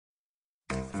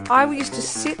I used to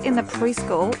sit in the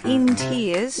preschool in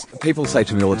tears. People say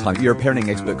to me all the time, you're a parenting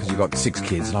expert because you've got 6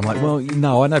 kids. And I'm like, well,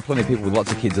 no, I know plenty of people with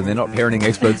lots of kids and they're not parenting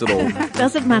experts at all.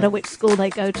 Doesn't matter which school they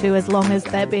go to as long as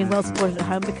they're being well supported at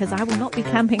home, because I will not be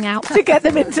camping out to get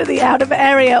them into the out of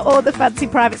area or the fancy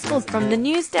private schools. From the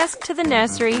news desk to the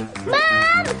nursery,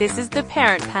 Mum! This is the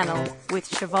Parent Panel with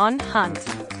Siobhan Hunt.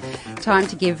 Time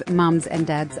to give mums and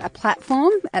dads a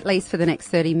platform, at least for the next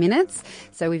 30 minutes.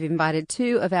 So we've invited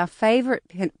 2 of our favourite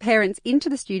parents into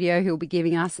the studio who will be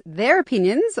giving us their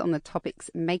opinions on the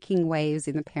topics making waves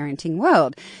in the parenting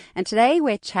world. And today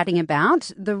we're chatting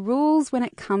about the rules when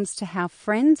it comes to how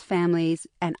friends, families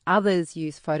and others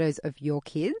use photos of your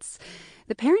kids,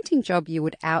 the parenting job you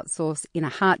would outsource in a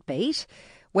heartbeat,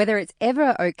 whether it's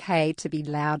ever okay to be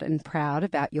loud and proud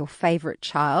about your favourite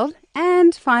child,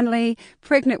 and finally,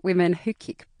 pregnant women who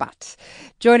kick butt.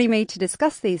 Joining me to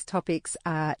discuss these topics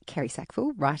are Kerri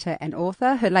Sackville, writer and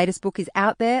author. Her latest book is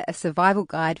out there, A Survival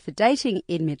Guide for Dating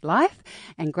in Midlife,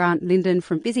 and Grant Lyndon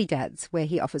from Busy Dads, where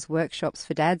he offers workshops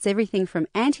for dads, everything from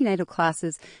antenatal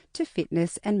classes to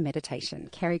fitness and meditation.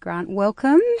 Kerri, Grant,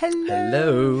 welcome.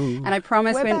 Hello. And I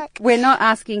promise we're not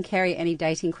asking Kerri any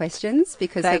dating questions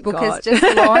because Thank her book God. has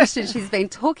just launched and she's been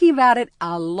talking about it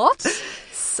a lot.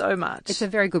 So much. It's a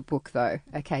very good book, though.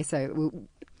 Okay, so we'll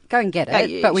go and get it, Yeah,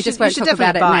 you but we should- just won't you should talk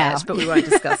about it definitely buy now. it, but we won't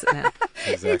discuss it now.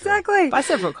 Exactly. Buy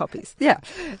several copies. Yeah.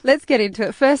 Let's get into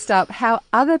it. First up, how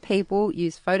other people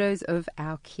use photos of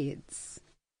our kids.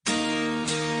 Look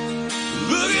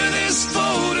at this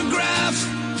photograph.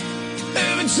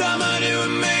 Every time I do,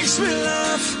 it makes me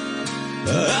laugh.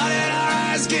 How did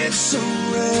our eyes get so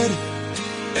red?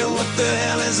 And what the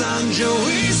hell is on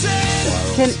Joey's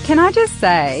head? Can I just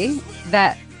say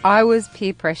that I was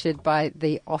peer pressured by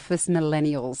the Office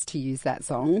millennials to use that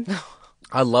song.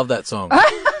 I love that song.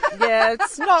 Yeah,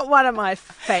 it's not one of my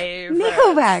favourites.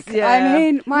 Nickelback. Yeah. I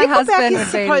mean, my Nickelback husband is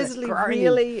has been supposedly groaning.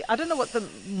 really, I don't know what the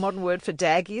modern word for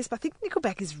daggy is, but I think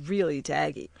Nickelback is really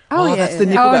daggy. Oh, yeah. That's the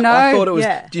Nickelback. Oh, no. I thought it was.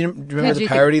 Yeah. Do you remember Did the you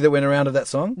parody that went around of that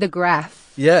song? The graph.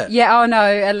 Yeah. Yeah, oh no,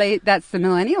 at least that's the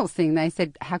millennials thing. They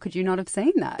said, how could you not have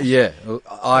seen that? Yeah. Well,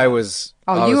 I was.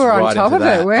 Oh, I you was were on right top into of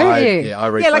it, that. weren't you? Yeah, I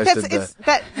reposted Yeah, like it's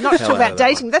that, not to hell talk out about of that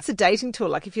dating, one. that's a dating tool.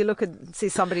 Like if you look and see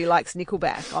somebody likes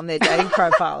Nickelback on their dating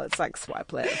profile, it's like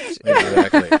swipe left.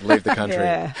 Exactly. Leave the country.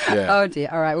 Yeah. Oh dear.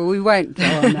 All right. Well, we won't go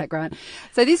on that, Grant.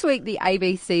 So this week, the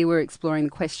ABC were exploring the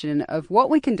question of what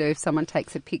we can do if someone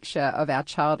takes a picture of our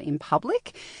child in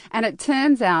public. And it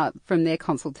turns out from their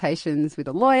consultations with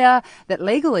a lawyer that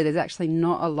legally there's actually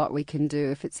not a lot we can do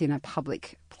if it's in a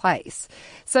public place.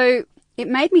 So it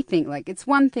made me think, like, it's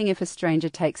one thing if a stranger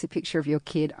takes a picture of your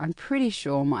kid. I'm pretty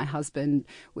sure my husband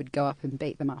would go up and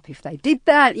beat them up if they did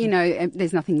that. You know, and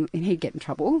there's nothing, and he'd get in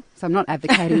trouble. So I'm not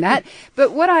advocating that.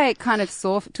 But what I kind of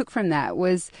took from that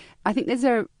was I think there's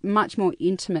a much more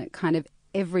intimate kind of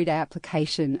everyday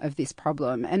application of this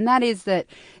problem. And that is that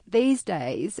these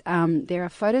days there are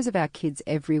photos of our kids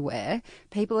everywhere.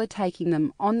 People are taking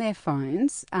them on their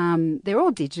phones. They're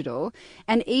all digital.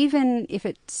 And even if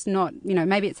it's not, you know,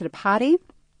 maybe it's at a party,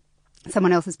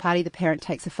 someone else's party, the parent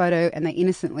takes a photo and they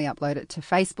innocently upload it to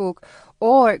Facebook,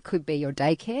 or it could be your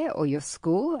daycare or your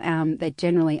school. They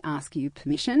generally ask you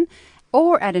permission.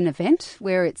 Or at an event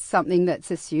where it's something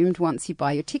that's assumed once you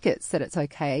buy your tickets that it's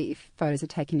okay if photos are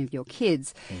taken of your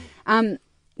kids.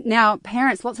 Now,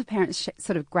 lots of parents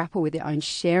sort of grapple with their own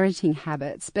sharing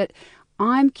habits, but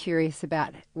I'm curious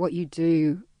about what you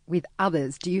do with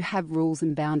others. Do you have rules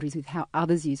and boundaries with how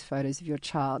others use photos of your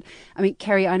child? I mean,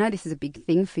 Kerri, I know this is a big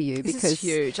thing for you This because is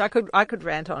huge. I could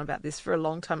rant on about this for a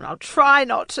long time, and I'll try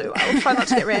not to. I will try not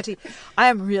to get ranty. I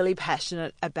am really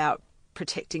passionate about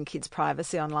protecting kids'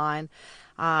 privacy online.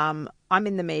 I'm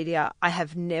in the media. I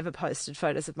have never posted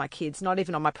photos of my kids, not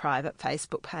even on my private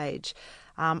Facebook page.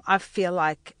 I feel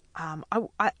like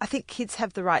I think kids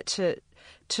have the right to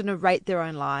narrate their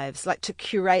own lives, like to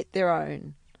curate their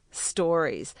own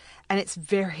stories. And it's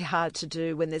very hard to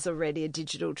do when there's already a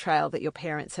digital trail that your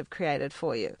parents have created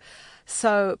for you.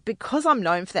 So because I'm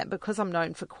known for that, because I'm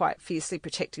known for quite fiercely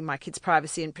protecting my kids'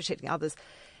 privacy and protecting others,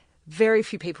 very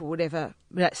few people would ever,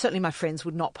 certainly my friends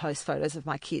would not post photos of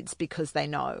my kids because they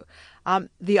know.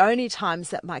 The only times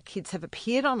that my kids have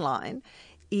appeared online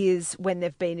is when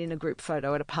they've been in a group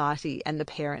photo at a party and the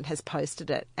parent has posted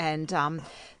it. And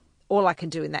all I can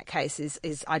do in that case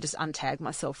is I just untag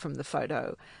myself from the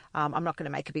photo. I'm not going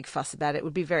to make a big fuss about it. It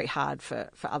would be very hard for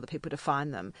other people to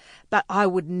find them. But I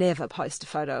would never post a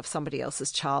photo of somebody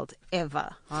else's child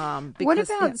ever. What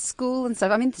about school and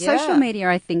stuff? I mean, social media,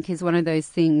 I think, is one of those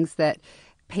things that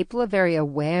people are very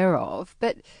aware of.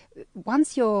 But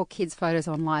once your kids' photos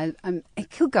online,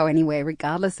 it could go anywhere,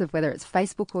 regardless of whether it's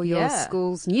Facebook or your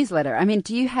school's newsletter. I mean,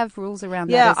 do you have rules around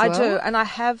that as well? Yeah, I do. And I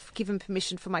have given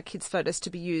permission for my kids' photos to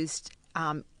be used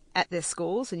at their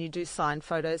schools, and you do sign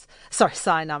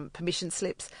permission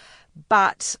slips.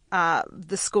 But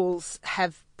the schools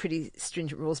have pretty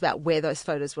stringent rules about where those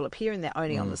photos will appear, and they're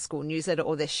only on the school newsletter,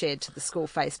 or they're shared to the school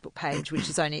Facebook page, which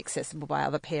is only accessible by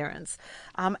other parents.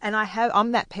 And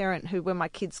I'm that parent who, when my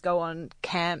kids go on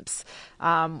camps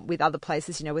with other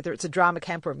places, whether it's a drama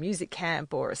camp or a music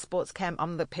camp or a sports camp,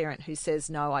 I'm the parent who says,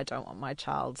 no, I don't want my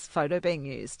child's photo being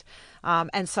used.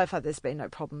 And so far there's been no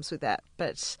problems with that.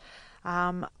 But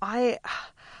I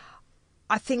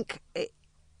think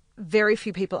very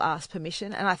few people ask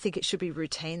permission, and I think it should be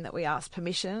routine that we ask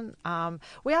permission.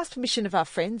 We ask permission of our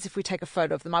friends if we take a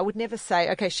photo of them. I would never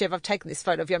say, okay, Chev, I've taken this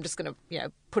photo of you, I'm just going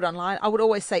to put online. I would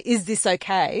always say, is this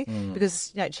okay?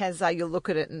 Because chances are you'll look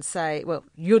at it and say, well,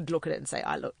 you'd look at it and say,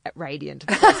 I look radiant.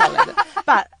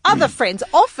 But other friends,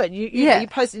 often you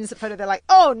post an instant photo, they're like,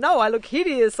 oh no, I look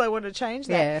hideous, I want to change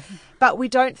that. Yeah. But we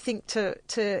don't think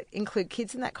to include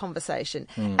kids in that conversation.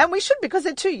 And we should, because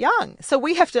they're too young. So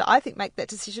we have to, I think, make that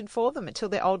decision for them until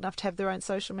they're old enough to have their own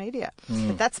social media.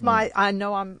 But that's I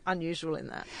know I'm unusual in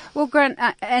that. Well, Grant,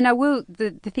 and I will,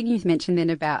 the thing you mentioned then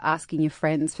about asking your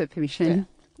friends for permission,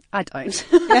 I don't.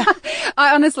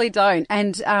 I honestly don't.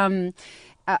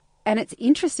 And it's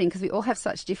interesting because we all have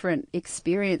such different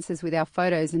experiences with our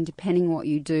photos, and depending what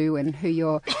you do and who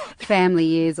your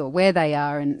family is or where they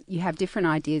are, and you have different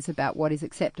ideas about what is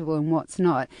acceptable and what's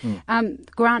not.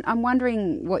 Grant, I'm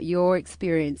wondering what your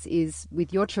experience is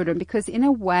with your children, because in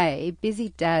a way, busy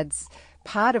dads,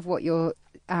 part of what you're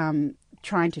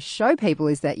trying to show people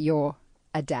is that you're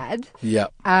a dad. Yeah.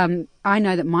 I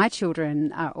know that my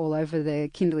children are all over the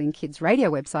Kindling Kids radio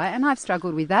website, and I've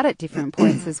struggled with that at different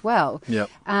points as well. Yeah.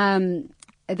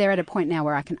 They're at a point now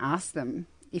where I can ask them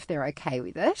if they're okay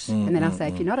with it, and then I'll say,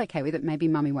 if you're not okay with it, maybe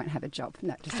mummy won't have a job.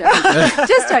 No, just joking.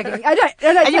 Just joking. I don't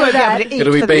say that.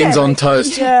 It'll be beans on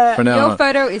toast for now. Your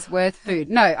photo is worth food.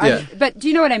 No, but do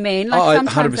you know what I mean? Like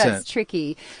sometimes 100%. That's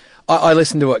tricky. I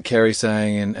listened to what Kerri's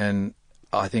saying, and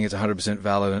I think it's 100%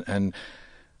 valid, and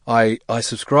I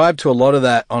subscribe to a lot of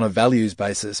that on a values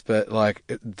basis, but like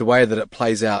the way that it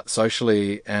plays out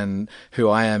socially and who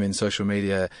I am in social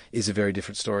media is a very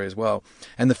different story as well.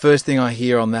 And the first thing I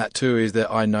hear on that too is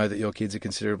that I know that your kids are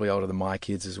considerably older than my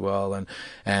kids as well,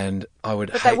 and I would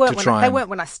hate to try. They weren't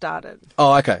when I started.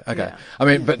 Oh, okay. Yeah. I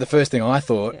mean, but the first thing I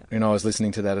thought, I was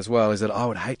listening to that as well, is that I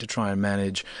would hate to try and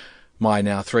manage my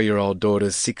now 3-year-old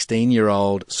daughter's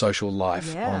 16-year-old social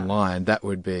life online. That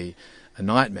would be a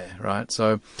nightmare, right?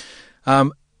 So,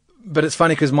 but it's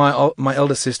funny because my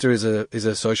eldest sister is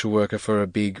a social worker for a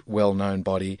big, well-known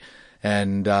body,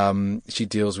 and she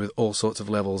deals with all sorts of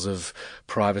levels of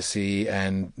privacy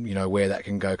and where that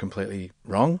can go completely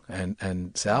wrong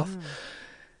and south.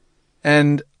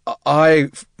 And I,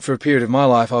 for a period of my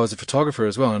life, I was a photographer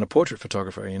as well, and a portrait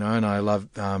photographer, and I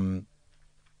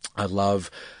love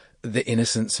the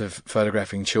innocence of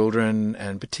photographing children,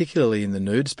 and particularly in the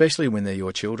nude, especially when they're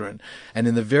your children. And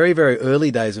in the very, very early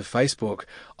days of Facebook,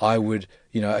 I would,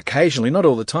 occasionally, not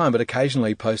all the time, but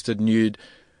occasionally post a nude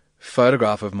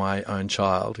photograph of my own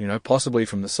child, possibly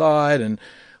from the side and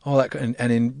all that, and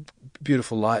in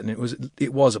beautiful light. And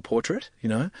it was a portrait,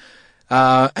 and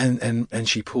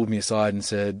she pulled me aside and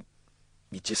said,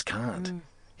 you just can't.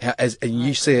 And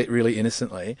you see it really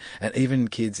innocently, and even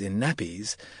kids in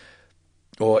nappies,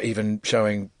 or even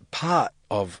showing part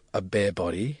of a bare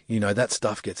body, that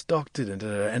stuff gets doctored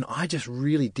and I just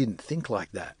really didn't think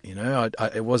like that,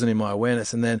 it wasn't in my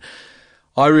awareness. And then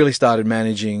I really started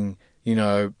managing,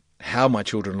 how my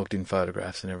children looked in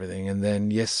photographs and everything. And then,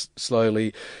 yes,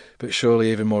 slowly but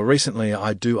surely, even more recently,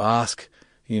 I do ask,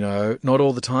 not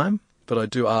all the time, but I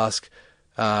do ask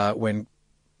when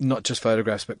not just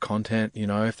photographs, but content,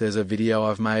 if there's a video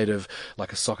I've made of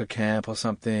like a soccer camp or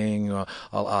something, or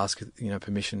I'll ask,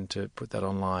 permission to put that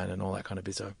online and all that kind of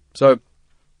bizzo. So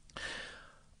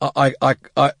I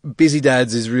Busy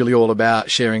Dads is really all about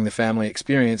sharing the family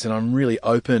experience, and I'm really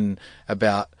open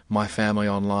about my family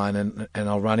online, and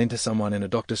I'll run into someone in a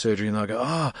doctor's surgery and they'll go,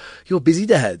 oh, you're Busy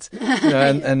Dads.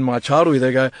 And my child will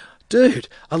either go, dude,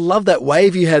 I love that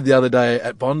wave you had the other day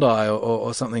at Bondi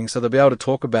or something. So they'll be able to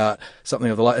talk about something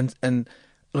of the like. And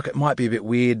look, it might be a bit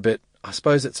weird, but I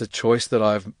suppose it's a choice that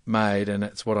I've made, and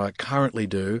it's what I currently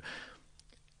do,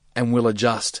 and will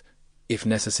adjust if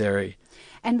necessary.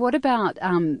 And what about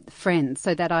friends?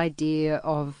 So that idea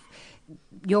of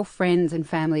your friends and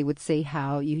family would see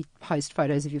how you post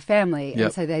photos of your family. Yep.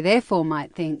 And so they therefore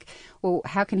might think, well,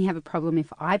 how can he have a problem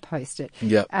if I post it?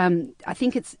 Yep. I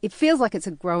think it feels like it's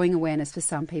a growing awareness for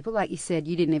some people. Like you said,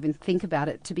 you didn't even think about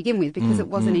it to begin with because it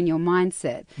wasn't in your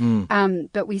mindset.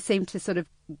 But we seem to sort of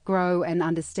grow and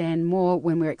understand more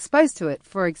when we're exposed to it.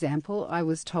 For example, I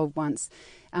was told once,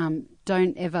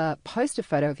 don't ever post a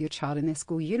photo of your child in their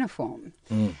school uniform.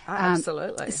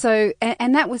 Absolutely. So,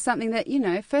 and that was something that,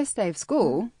 first day of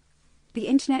school, the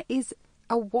internet is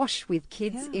awash with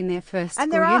kids in their first school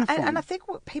uniform. And I think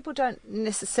what people don't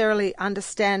necessarily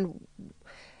understand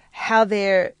how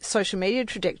their social media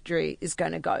trajectory is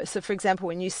going to go. So, for example,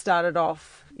 when you started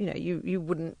off, you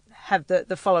wouldn't have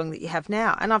the following that you have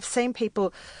now. And I've seen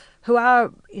people who are,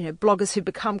 bloggers who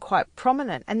become quite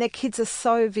prominent, and their kids are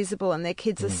so visible and their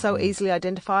kids are so easily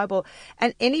identifiable.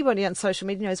 And anybody on social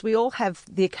media knows we all have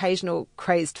the occasional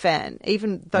crazed fan,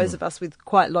 even those of us with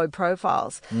quite low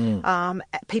profiles,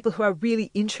 people who are really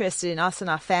interested in us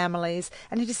and our families.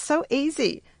 And it is so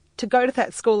easy to go to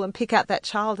that school and pick out that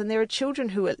child. And there are children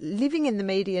who are living in the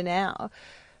media now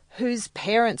whose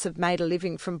parents have made a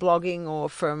living from blogging or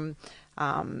from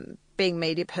being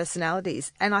media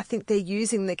personalities, and I think they're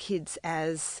using the kids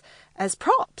as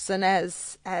props and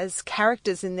as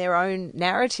characters in their own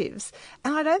narratives.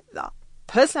 And I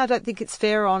don't think it's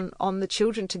fair on the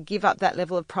children to give up that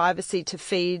level of privacy to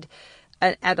feed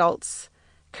an adult's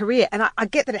career. And I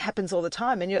get that it happens all the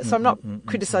time, and so I'm not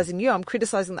criticising you. I'm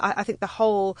criticising. I think the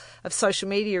whole of social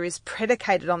media is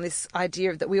predicated on this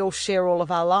idea that we all share all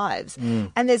of our lives,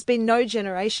 and there's been no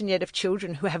generation yet of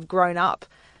children who have grown up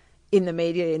in the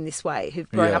media in this way, who've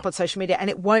grown up on social media. And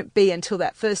it won't be until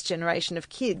that first generation of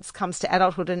kids comes to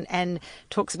adulthood and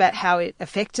talks about how it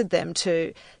affected them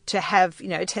to have,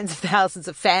 tens of thousands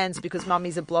of fans because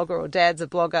mummy's a blogger or dad's a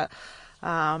blogger.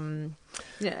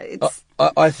 It's...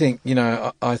 I think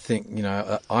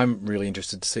I'm really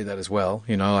interested to see that as well.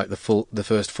 Like the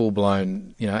first full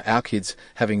blown, our kids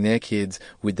having their kids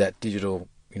with that digital,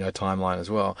 timeline as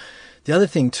well. The other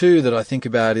thing too that I think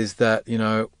about is that,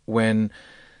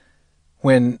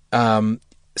 when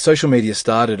social media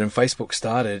started and Facebook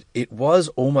started, it was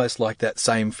almost like that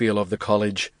same feel of the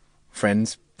college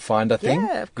friends finder thing,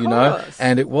 yeah, of course.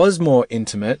 And it was more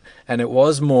intimate, and it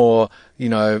was more,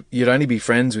 you'd only be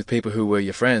friends with people who were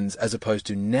your friends, as opposed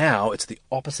to now it's the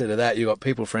opposite of that. You've got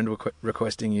people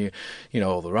requesting you,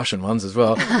 all the Russian ones as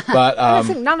well. But I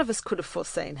think none of us could have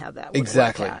foreseen how that would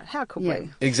work out. How could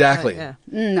we? Exactly. I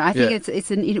think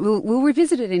we'll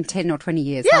revisit it in 10 or 20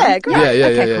 years. Yeah,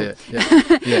 great.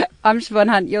 Yeah. I'm Siobhan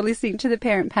Hunt. You're listening to the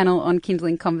Parent Panel on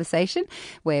Kindling Conversation,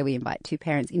 where we invite two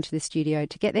parents into the studio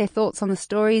to get their thoughts on the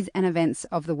stories and events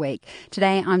of the week.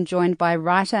 Today, I'm joined by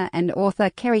writer and author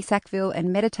Kerri Sackville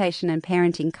and meditation and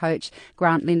parenting coach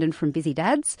Grant Lyndon from Busy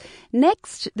Dads.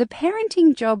 Next, the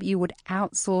parenting job you would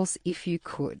outsource if you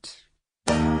could.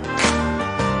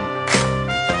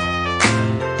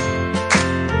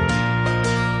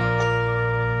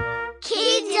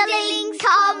 Kindling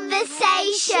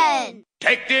Conversation.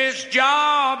 Take this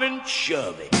job and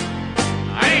shove it.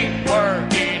 I ain't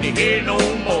working here no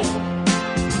more.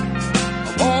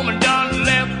 A woman done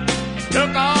left and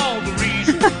took all the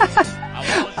reasons.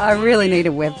 I really need a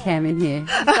webcam in here.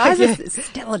 Guys are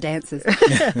stellar dancers.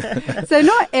 So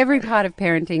not every part of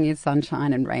parenting is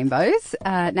sunshine and rainbows.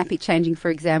 Nappy changing, for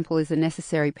example, is a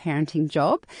necessary parenting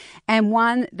job, and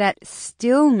one that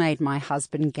still made my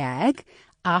husband gag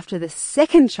after the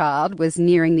second child was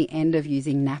nearing the end of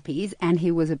using nappies and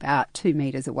he was about 2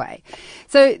 metres away.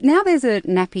 So now there's a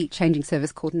nappy changing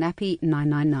service called Nappy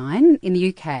 999 in the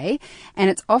UK, and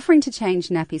it's offering to change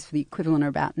nappies for the equivalent of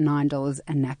about $9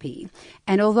 a nappy.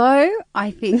 And although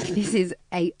I think this is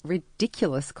a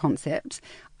ridiculous concept,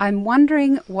 I'm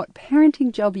wondering what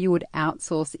parenting job you would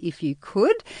outsource if you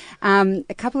could. A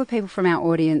couple of people from our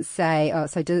audience say,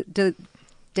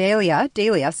 Delia,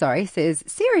 says,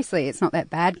 seriously, it's not that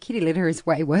bad. Kitty litter is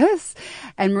way worse.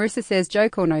 And Marissa says,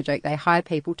 joke or no joke, they hire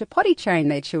people to potty train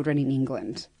their children in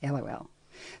England. LOL.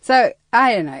 So,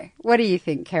 I don't know. What do you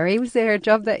think, Kerri? Was there a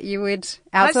job that you would outsource?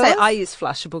 I say I use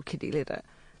flushable kitty litter.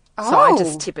 So I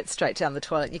just tip it straight down the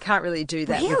toilet. You can't really do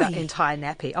that with an entire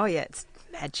nappy. Oh, yeah, it's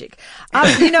magic.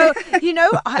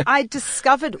 I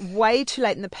discovered way too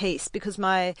late in the piece because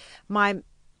my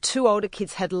 2 older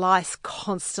kids had lice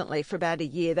constantly for about a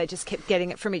year. They just kept getting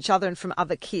it from each other and from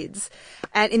other kids.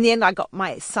 And in the end, I got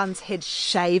my son's head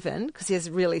shaven because he has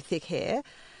really thick hair.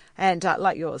 And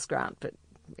like yours, Grant, but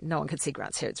no one can see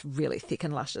Grant's hair. It's really thick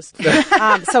and luscious.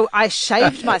 So I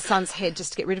shaved my son's head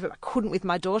just to get rid of it. I couldn't with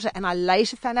my daughter. And I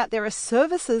later found out there are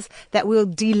services that will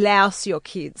delouse your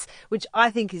kids, which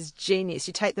I think is genius.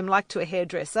 You take them like to a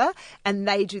hairdresser and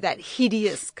they do that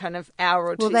hideous kind of hour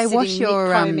or two Will they wash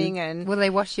your combing and... Will they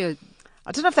wash your...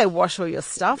 I don't know if they wash all your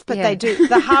stuff, but Yeah. they do.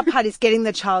 The hard part is getting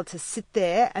the child to sit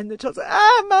there and the child's like,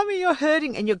 Mummy, you're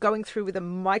hurting. And you're going through with a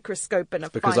microscope and a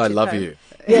Because I fine-tooth love comb. you.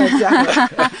 Yeah,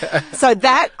 exactly. So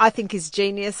that, I think, is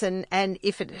genius. And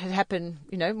if it had happened,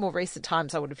 more recent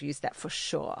times, I would have used that for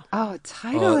sure. Oh,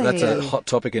 totally. Oh, that's a hot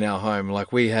topic in our home.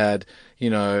 Like we had,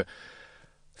 I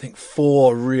think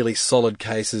 4 really solid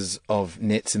cases of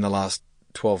nets in the last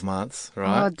 12 months,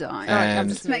 right? Oh, don't.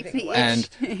 And, It just makes me itch. and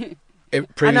I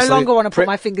previously, no longer want to put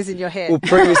my fingers in your hair. Well,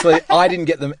 previously, I didn't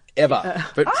get them ever.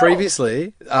 But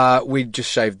previously, we just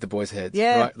shaved the boys' heads.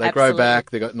 Yeah, right? They absolutely. grow back.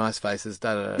 They got nice faces.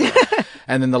 Da, da, da, da.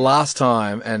 And then the last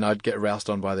time, and I'd get roused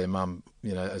on by their mum,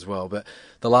 as well. But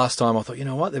the last time, I thought, you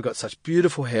know what? They've got such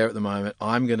beautiful hair at the moment.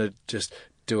 I'm going to just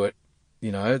do it. Do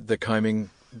the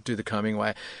combing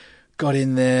way. Got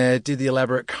in there, did the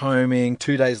elaborate combing.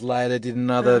 2 days later, did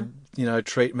another.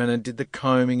 Treatment and did the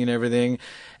combing and everything.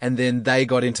 And then they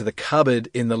got into the cupboard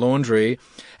in the laundry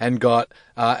and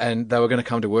and they were going to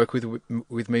come to work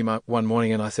with me one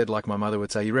morning. And I said, like my mother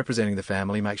would say, you're representing the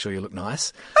family, make sure you look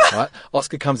nice. Right?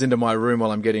 Oscar comes into my room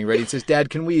while I'm getting ready and says, Dad,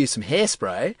 can we use some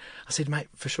hairspray? I said, mate,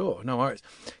 for sure. No worries.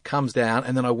 Comes down.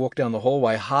 And then I walk down the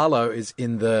hallway. Harlow is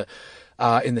in the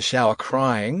shower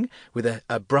crying with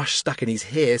a brush stuck in his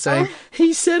hair saying,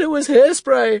 he said it was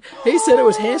hairspray. He said it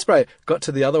was hairspray. Got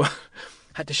to the other one.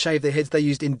 Had to shave their heads. They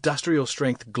used industrial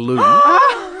strength glue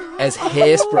as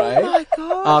hairspray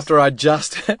after I'd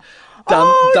just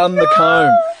done the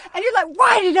comb. And you're like,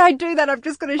 why did I do that? I'm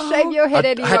just going to shave your head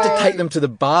anyway. I had to take them to the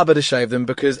barber to shave them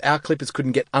because our clippers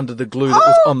couldn't get under the glue that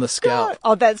was on the scalp.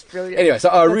 Oh, that's brilliant. Anyway, so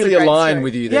I That's really a great align story.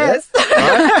 with you there. Yes.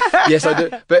 Right? Yes, I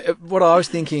do. But what I was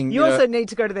thinking... You also need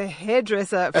to go to the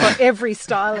hairdresser for every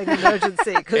styling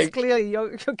emergency because clearly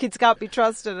your kids can't be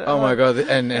trusted. Oh my God,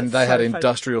 and That's they so had funny.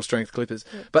 industrial strength clippers.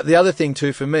 But the other thing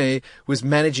too for me was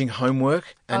managing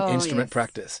homework and instrument yes.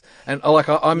 practice. And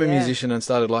I'm a musician and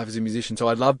started life as a musician, so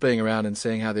I love being around and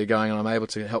seeing how they're going, and I'm able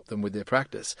to help them with their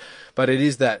practice. But it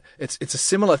is that it's a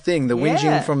similar thing, the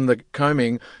whinging from the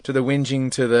combing to the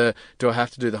whinging to the do I have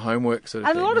to do the homework sort of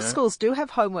And thing. a lot of schools do have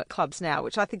homework clubs now,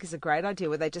 which I think is a great idea,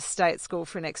 where they just stay at school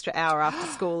for an extra hour after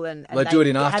school. And They do it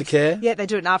in aftercare? Yeah, they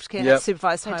do it in aftercare and Yep. have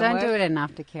supervised They homework. don't do it in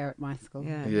aftercare at my school.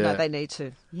 Yeah. Yeah. No, they need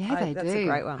to. Yeah, they That's do. a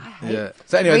great one. I hate Yeah.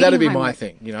 So anyway, reading that'd be my homework.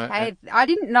 thing, I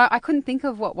didn't know. I couldn't think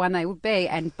of what one they would be,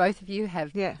 and both of you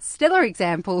have Yeah. stellar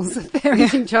examples of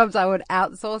parenting jobs I would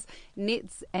outsource: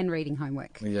 knits and reading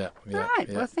homework. Yeah. All right.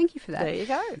 yeah. Well, thank you for that. There you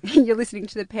go. You're listening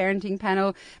to the Parenting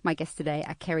Panel. My guests today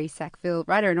are Kerri Sackville,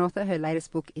 writer and author. Her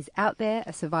latest book is out there,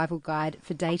 A Survival Guide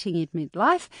for Dating in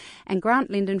Midlife, and Grant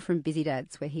Lyndon from Busy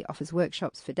Dads, where he offers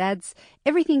workshops for dads,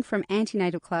 everything from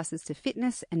antenatal classes to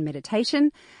fitness and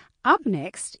meditation. Up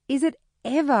next, is it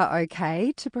ever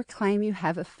okay to proclaim you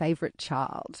have a favourite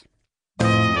child?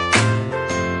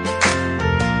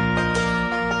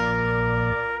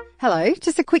 Hello,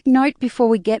 just a quick note before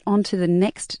we get on to the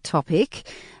next topic.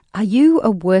 Are you a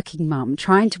working mum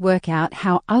trying to work out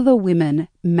how other women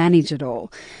manage it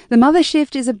all? The Mother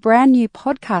Shift is a brand new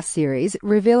podcast series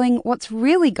revealing what's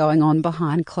really going on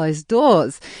behind closed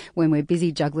doors when we're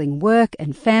busy juggling work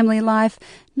and family life,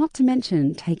 not to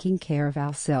mention taking care of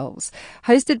ourselves.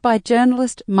 Hosted by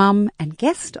journalist, mum and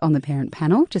guest on the Parent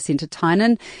Panel, Jacinta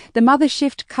Tynan, the Mother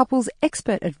Shift couples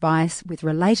expert advice with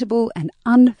relatable and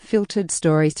unfiltered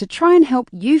stories to try and help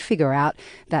you figure out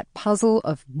that puzzle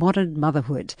of modern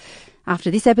motherhood.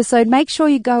 After this episode, make sure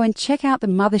you go and check out the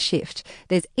Mother Shift.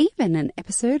 There's even an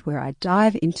episode where I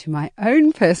dive into my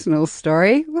own personal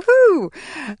story. Woohoo!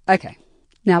 Okay,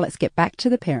 now let's get back to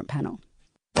the Parent Panel.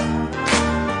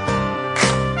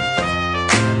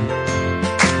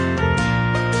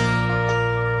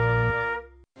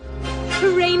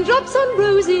 Raindrops on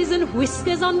roses and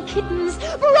whiskers on kittens,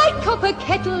 bright copper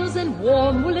kettles and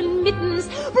warm woolen mittens,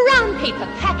 brown paper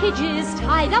packages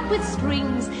tied up with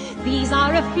strings. These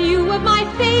are a few of my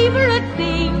favourite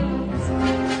things.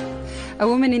 A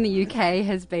woman in the UK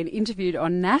has been interviewed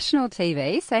on national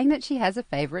TV saying that she has a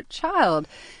favourite child.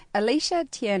 Alicia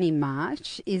Tierney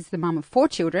March is the mum of 4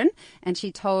 children, and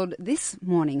she told This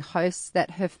Morning hosts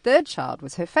that her third child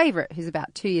was her favourite, who's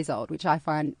about 2 years old, which I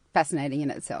find fascinating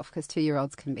in itself because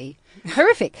 2-year-olds can be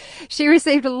horrific. She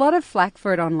received a lot of flack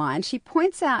for it online. She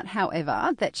points out,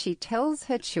 however, that she tells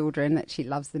her children that she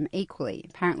loves them equally.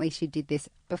 Apparently she did this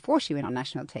before she went on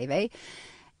national TV.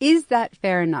 Is that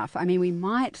fair enough? I mean, we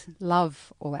might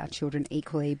love all our children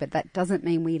equally, but that doesn't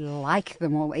mean we like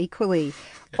them all equally.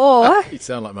 Or You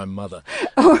sound like my mother.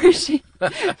 or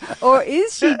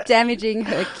is she damaging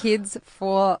her kids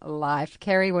for life?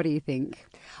 Kerri, what do you think?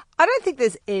 I don't think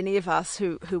there's any of us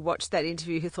who watched that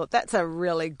interview who thought that's a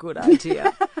really good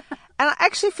idea. And I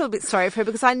actually feel a bit sorry for her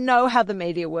because I know how the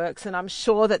media works, and I'm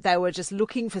sure that they were just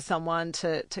looking for someone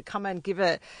to come and give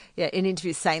an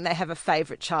interview saying they have a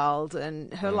favourite child,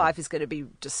 and her life is going to be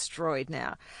destroyed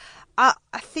now. I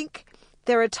think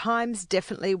there are times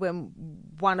definitely when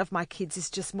one of my kids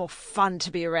is just more fun to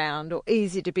be around or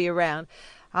easy to be around.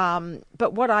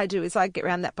 But what I do is I get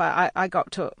around that by I go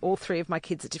up to all three of my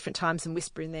kids at different times and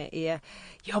whisper in their ear,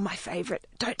 "You're my favourite.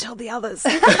 Don't tell the others."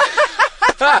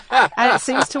 And it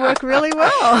seems to work really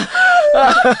well.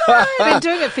 I've been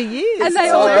doing it for years. And they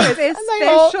all think they're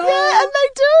special. Yeah, and they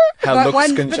do. How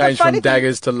looks can change from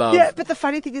daggers to love. Yeah, but the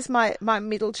funny thing is my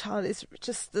middle child is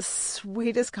just the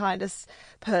sweetest, kindest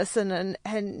person.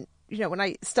 And you know, when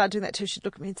I started doing that too, she'd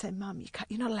look at me and say, "Mum,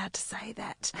 you're not allowed to say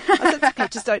that." I said, "It's okay,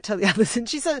 just don't tell the others." And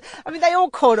she said, I mean, they all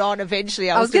caught on eventually.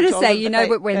 I was going to say,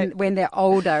 but when they're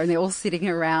older and they're all sitting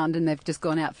around and they've just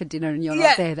gone out for dinner and you're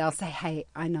not there, they'll say, "Hey,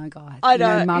 I know, guys. I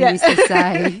know, Mum used to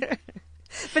say."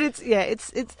 But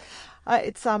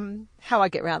it's how I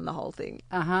get around the whole thing.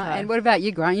 And what about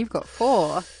you, Grant? You've got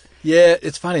 4. Yeah,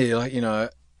 it's funny. Like,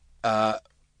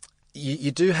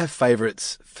 you do have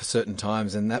favourites for certain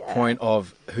times, and that point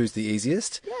of who's the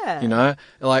easiest. Yeah.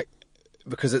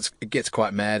 Because it gets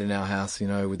quite mad in our house,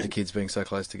 with the kids being so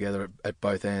close together at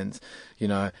both ends.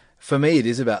 For me, it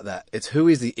is about that. It's who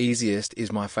is the easiest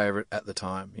is my favourite at the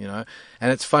time.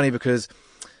 And it's funny because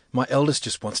my eldest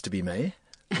just wants to be me.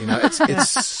 It's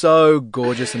so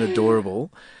gorgeous and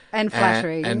adorable. And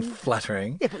flattering. And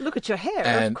flattering. Yeah, but look at your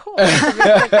hair, of course.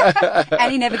 And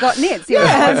he never got nits. He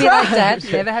was be like Dad,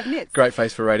 never have nits. Great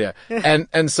face for radio.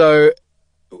 And so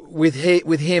with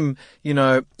him,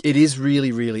 it is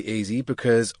really, really easy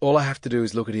because all I have to do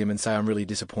is look at him and say I'm really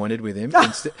disappointed with him.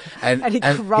 And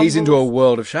he's into a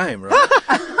world of shame, right?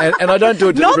 And I don't do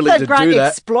it deliberately to do that. Not that Grant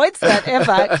exploits that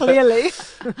ever, clearly.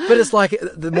 But it's like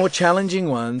the more challenging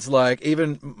ones, like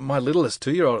even my littlest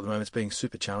 2-year-old at the moment is being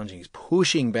super challenging. He's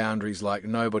pushing boundaries like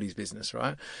nobody's business,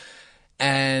 right?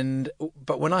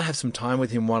 But when I have some time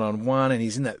with him one-on-one and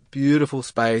he's in that beautiful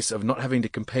space of not having to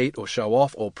compete or show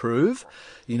off or prove,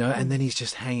 and then he's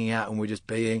just hanging out and we're just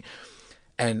being,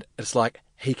 and it's like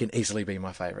he can easily be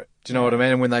my favourite. Do you know what I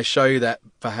mean? And when they show you that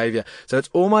behaviour. So it's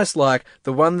almost like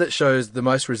the one that shows the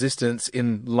most resistance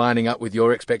in lining up with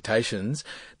your expectations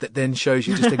that then shows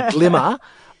you just a glimmer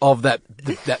of that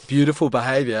beautiful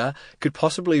behaviour could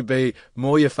possibly be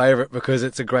more your favourite because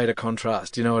it's a greater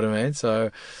contrast. Do you know what I mean?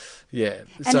 So... yeah.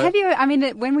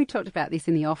 And when we talked about this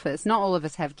in the office, not all of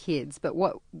us have kids, but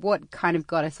what kind of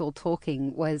got us all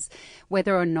talking was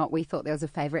whether or not we thought there was a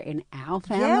favourite in our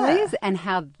families and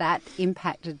how that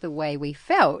impacted the way we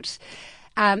felt.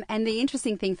 And the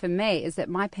interesting thing for me is that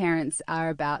my parents are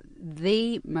about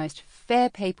the most fair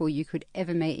people you could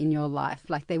ever meet in your life.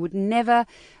 Like, they would never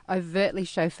overtly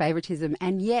show favouritism.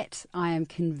 And yet I am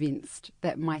convinced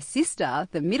that my sister,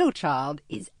 the middle child,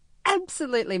 is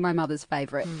absolutely my mother's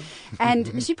favourite.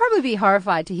 And she'd probably be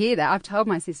horrified to hear that. I've told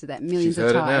my sister that millions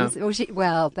of times.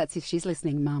 Well, that's if she's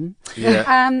listening, Mum. Yeah.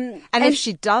 And if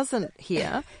she doesn't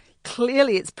hear,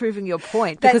 clearly it's proving your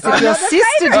point. Because if your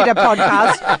sister did a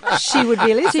podcast, she would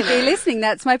be listening. She'd be listening,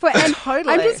 that's my point. And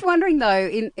totally. I'm just wondering,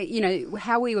 though,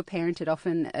 how we were parented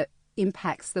often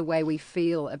impacts the way we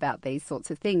feel about these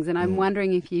sorts of things. And I'm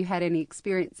wondering if you had any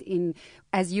experience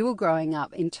as you were growing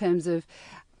up in terms of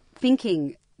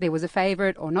thinking there was a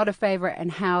favourite or not a favourite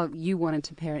and how you wanted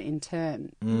to parent in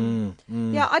turn.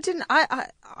 Yeah, I didn't.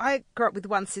 I grew up with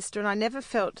one sister and I never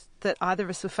felt that either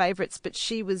of us were favourites, but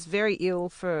she was very ill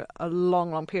for a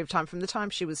long, long period of time, from the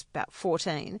time she was about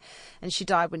 14, and she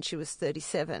died when she was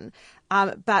 37.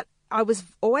 But I was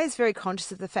always very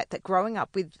conscious of the fact that growing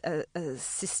up with a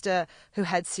sister who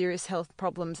had serious health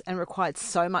problems and required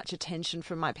so much attention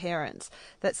from my parents,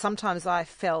 that sometimes I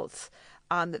felt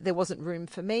that there wasn't room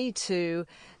for me to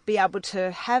be able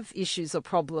to have issues or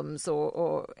problems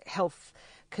or health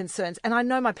concerns. And I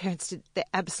know my parents did their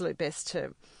absolute best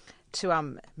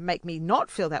to make me not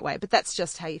feel that way, but that's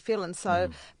just how you feel. And so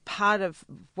part of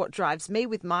what drives me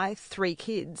with my 3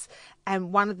 kids,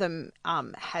 and one of them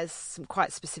has some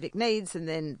quite specific needs, and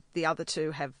then the other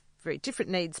 2 have very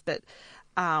different needs, but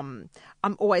I'm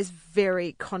always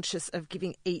very conscious of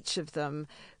giving each of them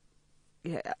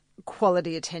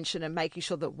quality attention and making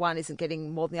sure that one isn't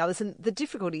getting more than the others. And the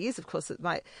difficulty is, of course, that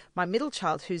my middle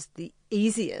child, who's the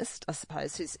easiest, I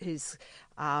suppose, who's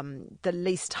the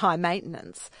least high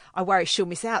maintenance, I worry she'll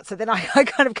miss out. So then I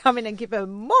kind of come in and give her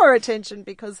more attention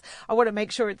because I want to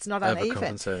make sure it's not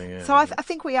uneven. Yeah, so I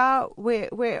think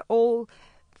we're all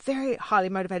very highly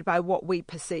motivated by what we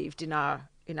perceived in our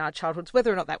childhoods,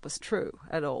 whether or not that was true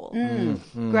at all.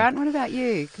 Grant, what about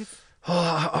you?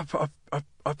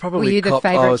 I probably were you the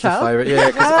favourite child? The favourite, yeah.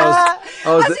 Because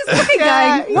I was just looking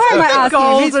going, why am I asking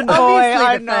golden He's boy, obviously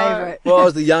I the know. favourite. well, I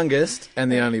was the youngest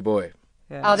and the only boy.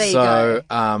 Oh, there you go.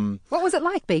 So, what was it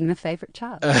like being the favourite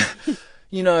child?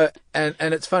 and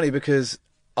it's funny because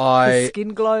His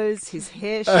skin glows, his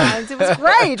hair shines. It was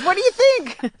great. What do you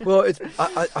think? Well,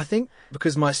 I think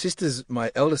because my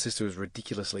elder sister was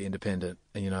ridiculously independent,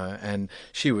 and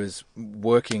she was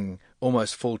working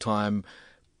almost full time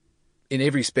in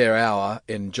every spare hour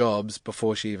in jobs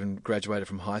before she even graduated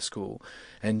from high school.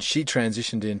 And she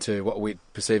transitioned into what we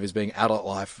perceive as being adult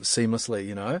life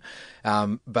seamlessly,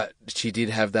 but she did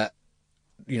have that,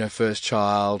 first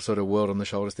child sort of world on the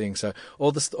shoulders thing. So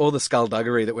all the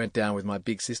skullduggery that went down with my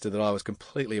big sister that I was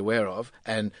completely aware of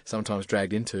and sometimes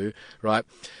dragged into, right,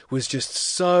 was just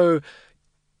so,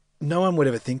 no one would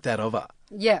ever think that of her.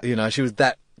 Yeah. She was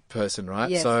that person, right?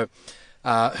 Yes. So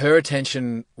her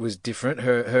attention was different.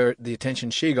 The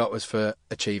attention she got was for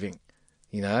achieving,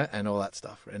 and all that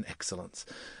stuff, and excellence.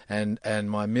 And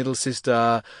my middle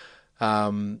sister,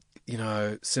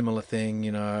 similar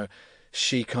thing,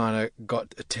 she kind of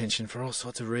got attention for all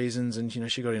sorts of reasons,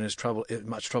 and she got in as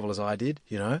much trouble as I did,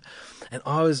 and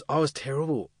I was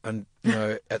terrible, and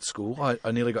at school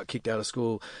I nearly got kicked out of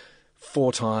school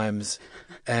 4 times,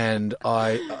 and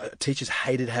teachers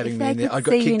hated having me in there. I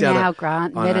got kicked out. Now,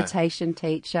 Grant, meditation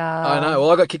teacher. I know.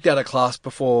 Well, I got kicked out of class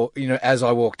before, as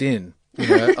I walked in,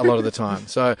 a lot of the time.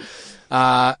 So,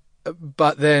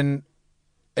 but then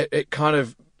it kind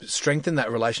of strengthened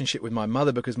that relationship with my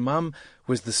mother because Mum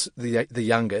was the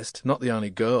youngest, not the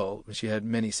only girl. She had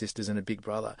many sisters and a big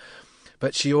brother.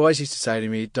 But she always used to say to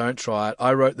me, "Don't try it."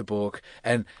 I wrote the book,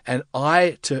 and her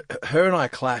and I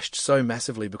clashed so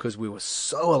massively because we were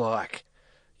so alike,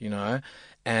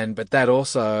 but that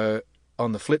also,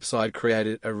 on the flip side,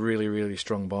 created a really, really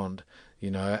strong bond,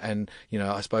 and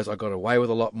I suppose I got away with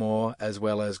a lot more as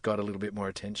well as got a little bit more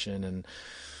attention, and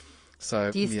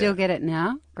so. Do you still get it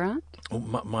now, Grant?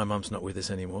 Well, my mum's not with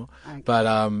us anymore, okay.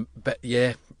 but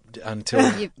yeah.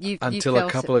 Until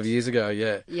a couple of years ago,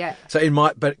 yeah. Yeah. So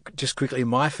but just quickly, in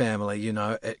my family,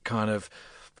 it kind of,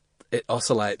 it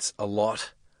oscillates a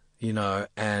lot,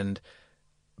 and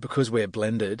because we're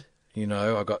blended,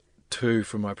 I got 2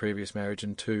 from my previous marriage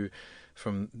and 2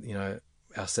 from,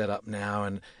 our setup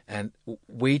now, and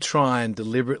we try and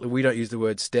deliberately, we don't use the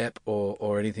word step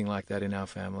or anything like that in our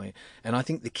family. And I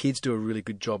think the kids do a really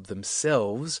good job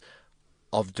themselves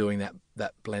of doing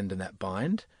that blend and that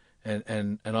bind.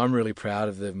 And I'm really proud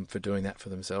of them for doing that for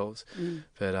themselves.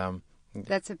 But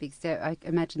that's a big step. I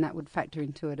imagine that would factor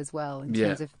into it as well in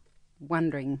terms of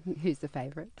wondering who's the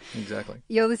favourite. Exactly.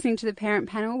 You're listening to the Parent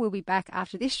Panel. We'll be back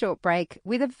after this short break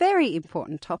with a very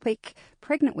important topic: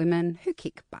 pregnant women who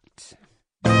kick butt.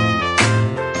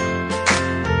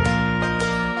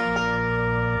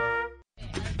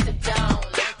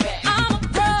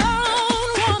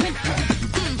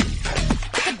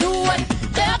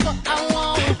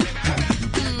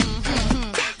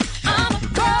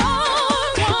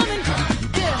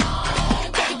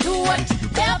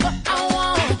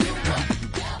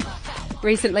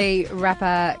 Recently,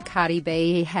 rapper Cardi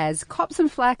B has copped some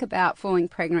flack about falling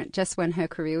pregnant just when her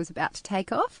career was about to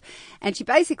take off. And she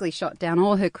basically shot down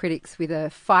all her critics with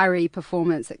a fiery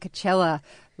performance at Coachella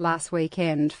last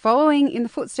weekend, following in the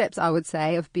footsteps, I would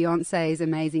say, of Beyonce's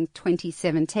amazing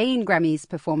 2017 Grammys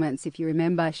performance. If you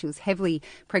remember, she was heavily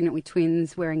pregnant with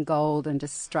twins, wearing gold and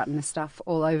just strutting her stuff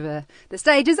all over the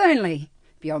stages only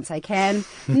Beyonce can.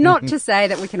 Not to say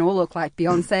that we can all look like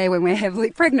Beyonce when we're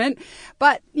heavily pregnant,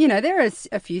 but, there are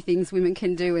a few things women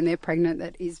can do when they're pregnant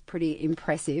that is pretty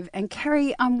impressive. And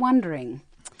Kerri, I'm wondering,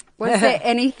 was there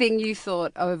anything you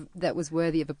thought of that was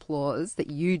worthy of applause that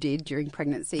you did during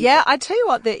pregnancy? Yeah, I tell you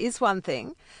what, there is one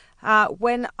thing.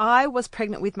 When I was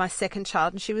pregnant with my second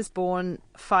child, and she was born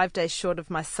 5 days short of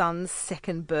my son's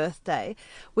second birthday,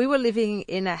 we were living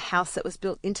in a house that was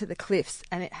built into the cliffs,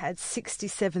 and it had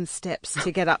 67 steps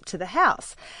to get up to the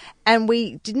house. And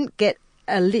we didn't get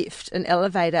a lift, an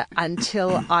elevator,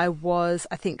 until I was,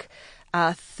 I think,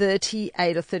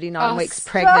 38 or 39 weeks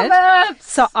pregnant.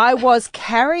 So I was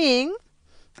carrying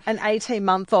an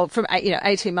 18-month-old from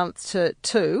 18 months to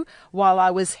 2 while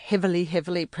I was heavily,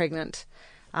 heavily pregnant.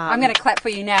 I'm going to clap for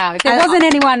you now. If there wasn't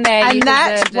anyone there, you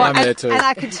deserved it. I'm there too. And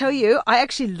I can tell you, I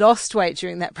actually lost weight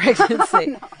during that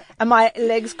pregnancy. And my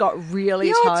legs got really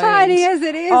You're toned. tiny as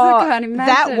it is. I can't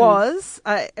imagine.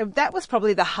 That was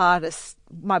probably the hardest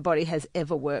my body has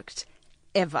ever worked.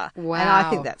 Ever. Wow. And I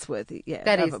think that's worthy,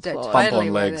 that of is applause. totally Bump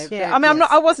on legs. worth it. Yeah, I mean,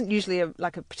 I wasn't usually a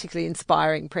particularly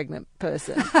inspiring pregnant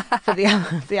person for the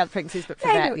other pregnancies, but for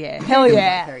that, yeah. Hell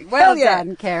yeah. Well Hell yeah.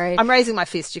 done, Kerri. I'm raising my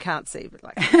fist, you can't see, but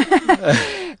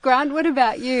like. Grant, what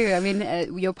about you? I mean,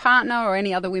 your partner or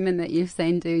any other women that you've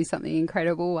seen do something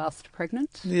incredible whilst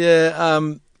pregnant? Yeah,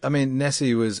 I mean,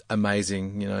 Nessie was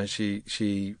amazing. You know,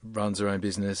 she runs her own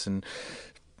business and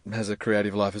has a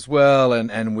creative life as well,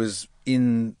 and was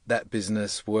in that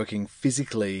business working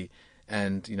physically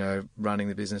and, you know, running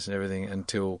the business and everything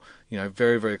until, you know,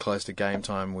 very, very close to game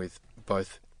time with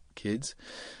both kids.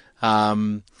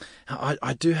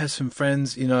 I do have some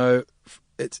friends, you know,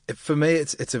 for me,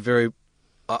 it's a very,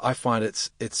 I find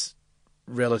it's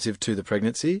relative to the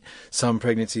pregnancy. Some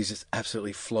pregnancies just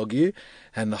absolutely flog you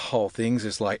and the whole thing's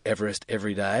just like Everest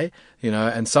every day, you know,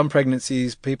 and some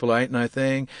pregnancies people ain't no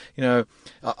thing, you know.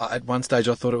 At one stage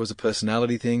I thought it was a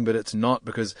personality thing, but it's not,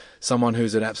 because someone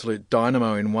who's an absolute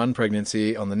dynamo in one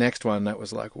pregnancy, on the next one that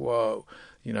was like, whoa,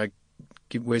 you know,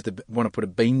 want to put a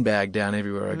beanbag down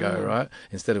everywhere I go, right?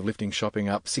 Instead of lifting shopping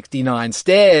up 69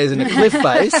 stairs in a cliff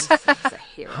face.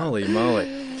 Holy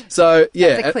moly. So,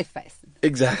 yeah. The cliff face.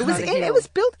 Exactly. It was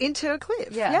built into a cliff.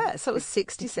 Yeah. So it was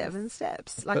 67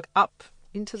 steps, like up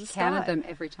into the sky. Counted them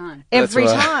every time. Every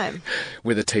That's right. time.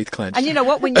 With a teeth clenched. And you know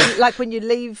what? When you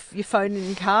leave your phone in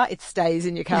your car, it stays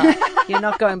in your car. You're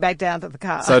not going back down to the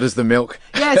car. So does the milk.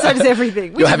 Yeah, so does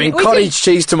everything. You're having cottage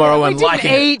cheese tomorrow and liking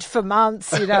it. We didn't eat for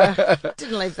months, you know.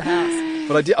 Didn't leave the house.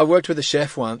 But I worked with a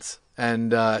chef once,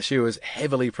 and she was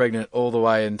heavily pregnant all the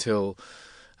way until,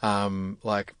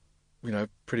 you know,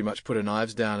 pretty much put her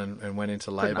knives down and went into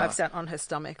labour. Put knives down on her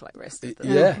stomach, like rested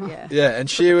them. Yeah. And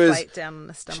she was plate down on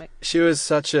the stomach. She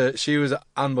was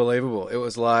unbelievable. It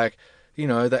was like, you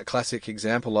know, that classic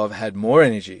example of had more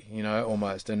energy, you know,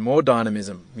 almost, and more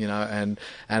dynamism, you know, and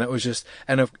it was just,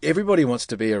 and if everybody wants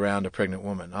to be around a pregnant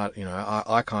woman,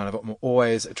 I kind of am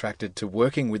always attracted to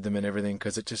working with them and everything,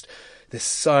 because it just, there's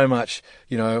so much,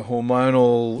 you know,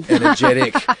 hormonal,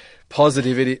 energetic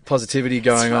positivity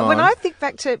going on. When I think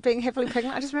back to being heavily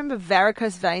pregnant, I just remember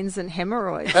varicose veins and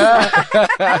hemorrhoids.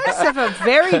 I just have a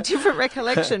very different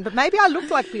recollection, but maybe I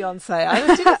looked like Beyonce. I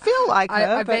just didn't feel like her.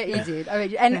 I bet you did. I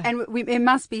mean, it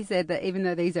must be said that even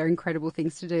though these are incredible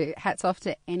things to do, hats off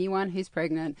to anyone who's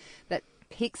pregnant that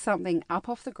picks something up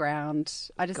off the ground.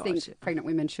 I just think pregnant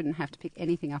women shouldn't have to pick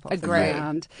anything up off the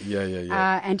ground.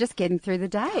 Yeah. And just getting through the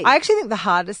day. I actually think the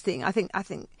hardest thing, I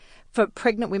think for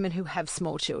pregnant women who have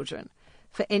small children,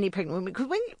 for any pregnant woman, because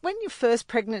when you're first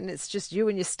pregnant and it's just you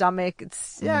and your stomach,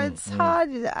 it's it's hard,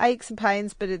 it aches and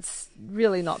pains, but it's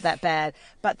really not that bad.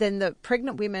 But then the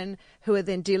pregnant women who are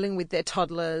then dealing with their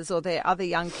toddlers or their other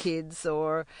young kids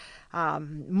or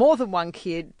more than one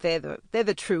kid, they're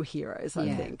the true heroes,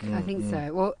 I think. I think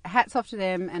so. Well, hats off to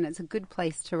them, and it's a good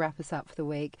place to wrap us up for the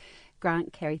week.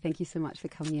 Grant, Kerri, thank you so much for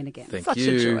coming in again. Thank Such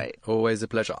you. a joy. Always a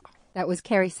pleasure. That was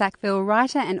Kerri Sackville,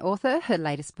 writer and author. Her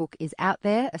latest book is out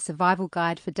there, A Survival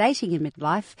Guide for Dating in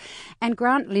Midlife. And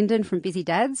Grant Lyndon from Busy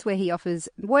Dads, where he offers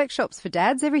workshops for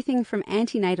dads, everything from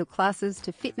antenatal classes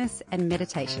to fitness and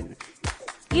meditation.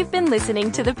 You've been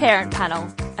listening to The Parent Panel,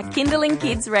 a Kindling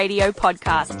Kids radio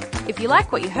podcast. If you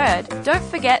like what you heard, don't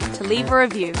forget to leave a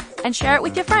review and share it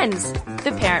with your friends.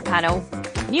 The Parent Panel.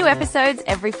 New episodes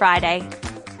every Friday.